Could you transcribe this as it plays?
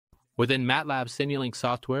Within MATLAB Simulink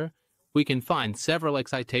software, we can find several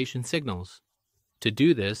excitation signals. To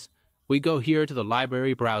do this, we go here to the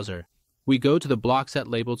library browser. We go to the block set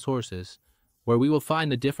labeled sources, where we will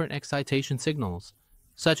find the different excitation signals,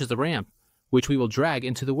 such as the ramp, which we will drag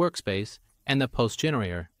into the workspace, and the pulse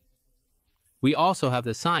generator. We also have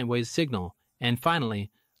the sine wave signal, and finally,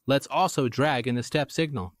 let's also drag in the step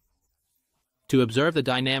signal. To observe the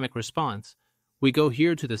dynamic response, we go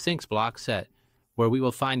here to the sinks block set, where we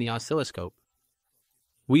will find the oscilloscope.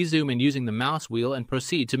 We zoom in using the mouse wheel and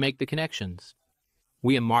proceed to make the connections.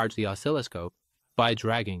 We enlarge the oscilloscope by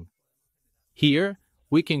dragging. Here,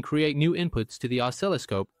 we can create new inputs to the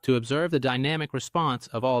oscilloscope to observe the dynamic response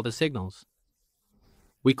of all the signals.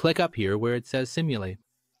 We click up here where it says Simulate.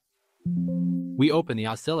 We open the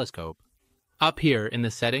oscilloscope. Up here in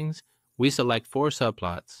the settings, we select 4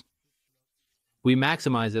 subplots. We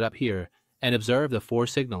maximize it up here and observe the 4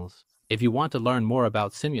 signals. If you want to learn more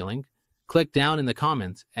about Simulink, click down in the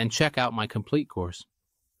comments and check out my complete course.